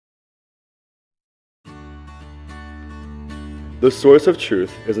The Source of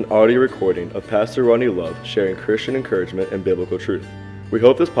Truth is an audio recording of Pastor Ronnie Love sharing Christian encouragement and biblical truth. We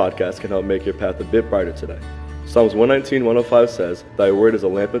hope this podcast can help make your path a bit brighter today. Psalms 119:105 says, "Thy word is a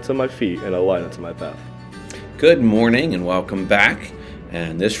lamp unto my feet and a light unto my path." Good morning and welcome back.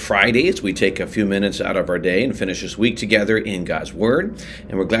 And this Friday, as we take a few minutes out of our day and finish this week together in God's Word,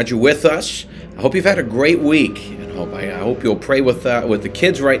 and we're glad you're with us. I hope you've had a great week, and I hope you'll pray with the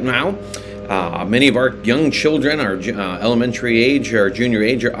kids right now. Many of our young children, our elementary age, our junior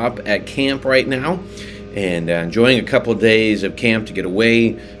age, are up at camp right now, and enjoying a couple of days of camp to get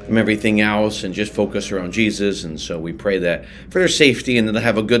away from everything else and just focus around Jesus. And so we pray that for their safety and that they'll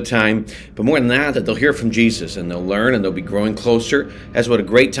have a good time. But more than that they'll hear from Jesus and they'll learn and they'll be growing closer. That's what a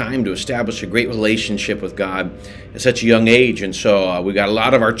great time to establish a great relationship with God at such a young age. And so we got a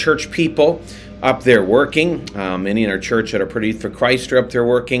lot of our church people up there working. Many in our church that are pretty for Christ are up there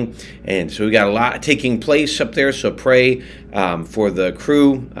working. And so we got a lot taking place up there. So pray for the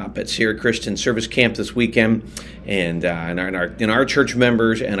crew up at Sierra Christian Service Camp this weekend, and our church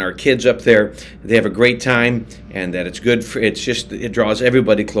members and our kids up there. They have a great time, and that it's good. It draws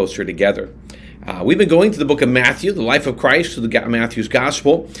everybody closer together. We've been going through the book of Matthew, the life of Christ, through Matthew's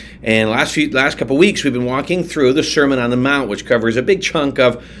gospel, and last couple of weeks we've been walking through the Sermon on the Mount, which covers a big chunk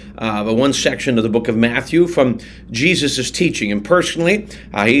of one section of the book of Matthew from Jesus' teaching. And personally,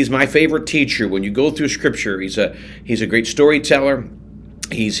 he's my favorite teacher. When you go through Scripture, he's a great storyteller.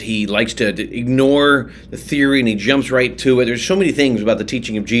 He likes to ignore the theory and he jumps right to it. There's so many things about the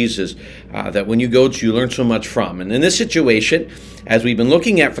teaching of Jesus that when you go to, you learn so much from. And in this situation, as we've been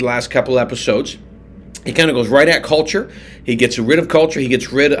looking at for the last couple episodes, he kind of goes right at culture. He gets rid of culture. He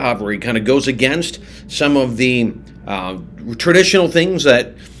gets rid of, or he kind of goes against some of the traditional things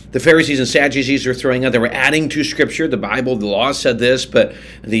that the Pharisees and Sadducees are throwing out. They were adding to Scripture. The Bible, the law said this, but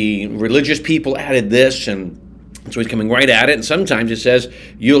the religious people added this, and so he's coming right at it, and sometimes it says,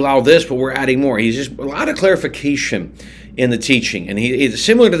 you allow this, but we're adding more. He's just a lot of clarification in the teaching, and he's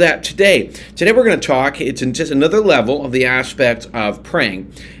similar to that today. Today we're going to talk, it's in just another level of the aspect of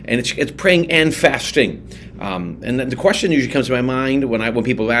praying, and it's praying and fasting. And the question usually comes to my mind when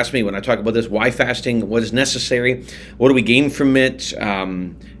people ask me, when I talk about this, why fasting? What is necessary? What do we gain from it?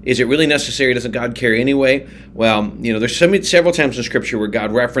 Is it really necessary? Doesn't God care anyway? Well, there's several times in Scripture where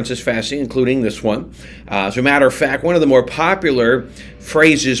God references fasting, including this one. As a matter of fact, one of the more popular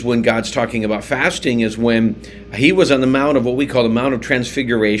phrases when God's talking about fasting is when he was on the Mount of what we call the Mount of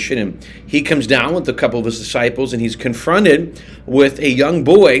Transfiguration, and he comes down with a couple of his disciples, and he's confronted with a young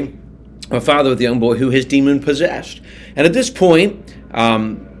boy, a father with a young boy who is demon-possessed. And at this point,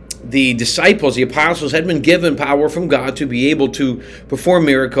 the disciples, the apostles, had been given power from God to be able to perform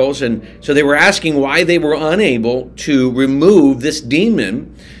miracles, and so they were asking why they were unable to remove this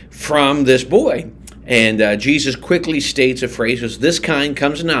demon from this boy. And Jesus quickly states a phrase, "This kind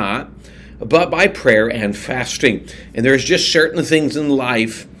comes not, but by prayer and fasting." And there's just certain things in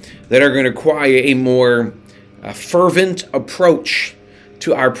life that are going to require a more fervent approach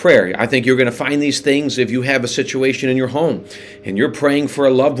to our prayer. I think you're going to find these things if you have a situation in your home and you're praying for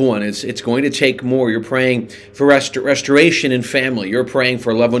a loved one. It's going to take more. You're praying for restoration in family. You're praying for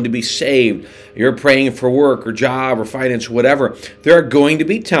a loved one to be saved. You're praying for work or job or finance, whatever. There are going to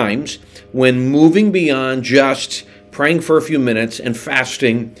be times when moving beyond just praying for a few minutes and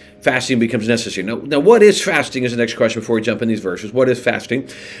fasting becomes necessary. Now, what is fasting is the next question before we jump in these verses. What is fasting?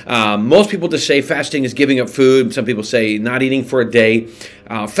 Most people just say fasting is giving up food. Some people say not eating for a day.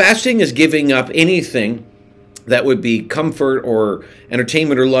 Fasting is giving up anything that would be comfort or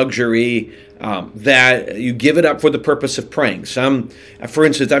entertainment or luxury, that you give it up for the purpose of praying. For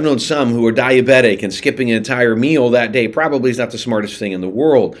instance, I've known some who are diabetic, and skipping an entire meal that day probably is not the smartest thing in the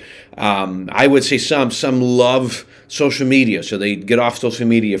world. I would say some love social media, so they get off social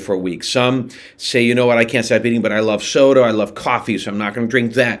media for a week. Some say, you know what, I can't stop eating, but I love soda, I love coffee, so I'm not going to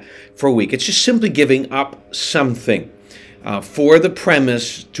drink that for a week. It's just simply giving up something for the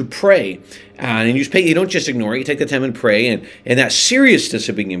premise to pray. And you don't just ignore it, you take the time and pray, and that seriousness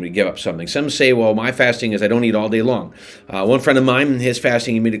of being able to give up something. Some say, well, my fasting is I don't eat all day long. One friend of mine, his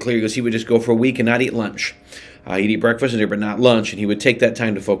fasting, he made it clear, he goes, he would just go for a week and not eat lunch. He'd eat breakfast and dinner, but not lunch, and he would take that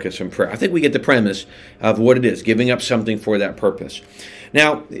time to focus on prayer. I think we get the premise of what it is, giving up something for that purpose.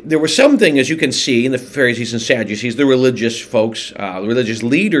 Now, there was something, as you can see, in the Pharisees and Sadducees, the religious folks, the religious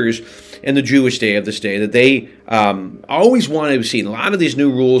leaders in the Jewish day of this day, that they always wanted to see. A lot of these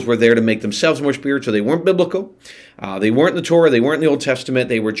new rules were there to make themselves more spiritual. They weren't biblical. They weren't in the Torah. They weren't in the Old Testament.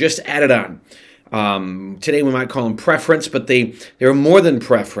 They were just added on. Today we might call them preference, but they were more than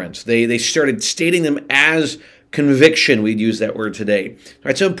preference. They started stating them as conviction. We'd use that word today.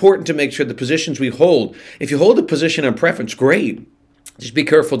 It's so important to make sure the positions we hold, if you hold a position on preference, great. Just be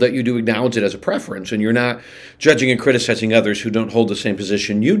careful that you do acknowledge it as a preference and you're not judging and criticizing others who don't hold the same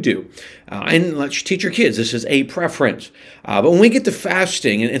position you do. And let's teach your kids this is a preference. But when we get to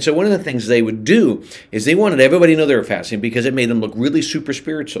fasting, and so one of the things they would do is they wanted everybody to know they were fasting because it made them look really super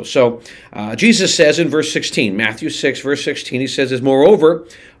spiritual. So Jesus says in verse 16, Matthew 6, verse 16, he says this, moreover,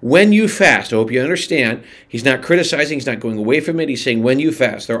 when you fast, I hope you understand, he's not criticizing, he's not going away from it, he's saying when you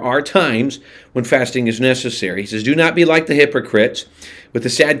fast. There are times when fasting is necessary. He says, do not be like the hypocrites with a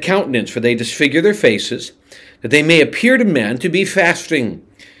sad countenance, for they disfigure their faces, that they may appear to men to be fasting.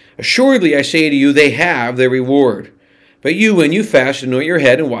 Assuredly, I say to you, they have their reward. But you, when you fast, anoint your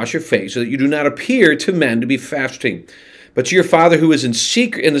head and wash your face, so that you do not appear to men to be fasting, but to your Father who is in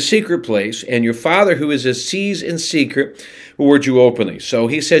the secret place, and your Father who sees in secret will reward you openly. So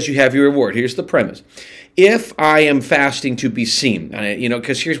he says you have your reward. Here's the premise. If I am fasting to be seen,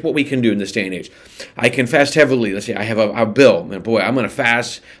 because here's what we can do in this day and age. I can fast heavily. Let's say I have a bill, and boy, I'm going to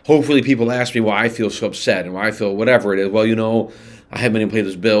fast. Hopefully people ask me why I feel so upset and why I feel whatever it is. Well, I haven't been able to pay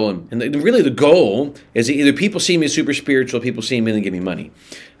this bill. And really the goal is that either people see me as super spiritual, people see me and give me money.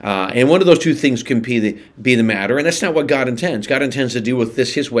 And one of those two things can be the matter. And that's not what God intends. God intends to deal with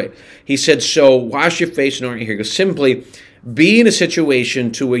this his way. He said, so wash your face and anoint your hair. Because simply be in a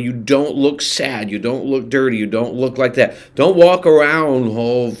situation to where you don't look sad, you don't look dirty, you don't look like that. Don't walk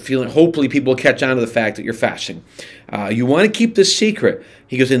around feeling, hopefully people will catch on to the fact that you're fasting. You want to keep this secret.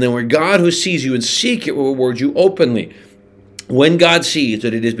 He goes, and then where God who sees you in secret will reward you openly. When God sees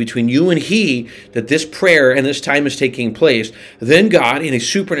that it is between you and he that this prayer and this time is taking place, then God, in a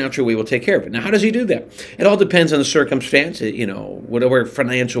supernatural way, will take care of it. Now, how does he do that? It all depends on the circumstance, whatever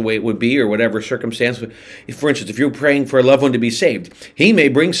financial way it would be or whatever circumstance. For instance, if you're praying for a loved one to be saved, he may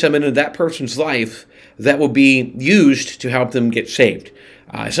bring someone into that person's life that will be used to help them get saved.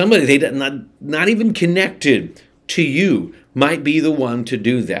 Somebody not even connected to you might be the one to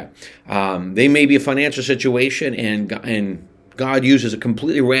do that. They may be a financial situation and God uses a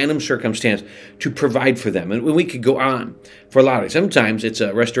completely random circumstance to provide for them. And we could go on for a lot of it. Sometimes it's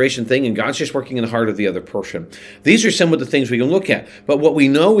a restoration thing and God's just working in the heart of the other person. These are some of the things we can look at. But what we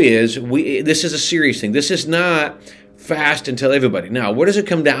know is this is a serious thing. This is not fast and tell everybody. Now, what does it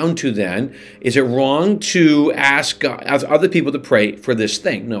come down to then? Is it wrong to ask other people to pray for this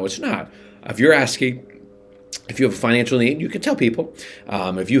thing? No, it's not. If you have a financial need, you can tell people.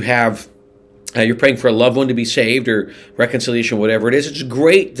 If you're praying for a loved one to be saved or reconciliation, whatever it is, it's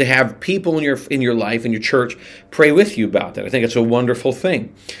great to have people in your life, in your church, pray with you about that. I think it's a wonderful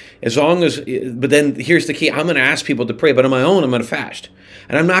thing. But then here's the key. I'm going to ask people to pray, but on my own, I'm going to fast.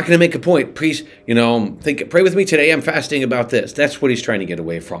 And I'm not going to make a point. Please, pray with me today. I'm fasting about this. That's what he's trying to get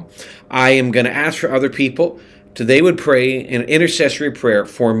away from. I am going to ask for other people they would pray an intercessory prayer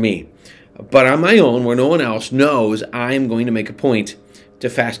for me. But on my own, where no one else knows, I'm going to make a point to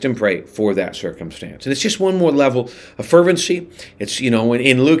fast and pray for that circumstance. And it's just one more level of fervency. It's,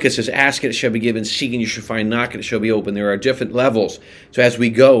 in Luke it says, ask and it shall be given, seek and you shall find, knock and it shall be open. There are different levels. So as we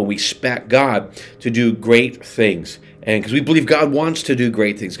go, we expect God to do great things. And because we believe God wants to do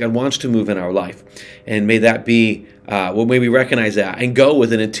great things. God wants to move in our life. And may that be, may we recognize that and go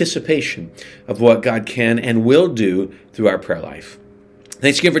with an anticipation of what God can and will do through our prayer life.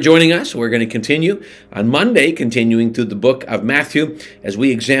 Thanks again for joining us. We're going to continue on Monday, continuing through the book of Matthew as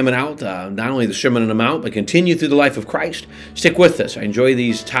we examine out not only the Sermon on the Mount, but continue through the life of Christ. Stick with us. I enjoy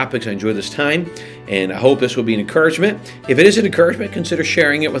these topics. I enjoy this time, and I hope this will be an encouragement. If it is an encouragement, consider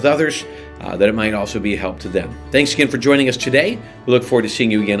sharing it with others, that it might also be a help to them. Thanks again for joining us today. We look forward to seeing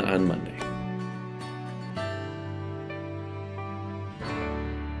you again on Monday.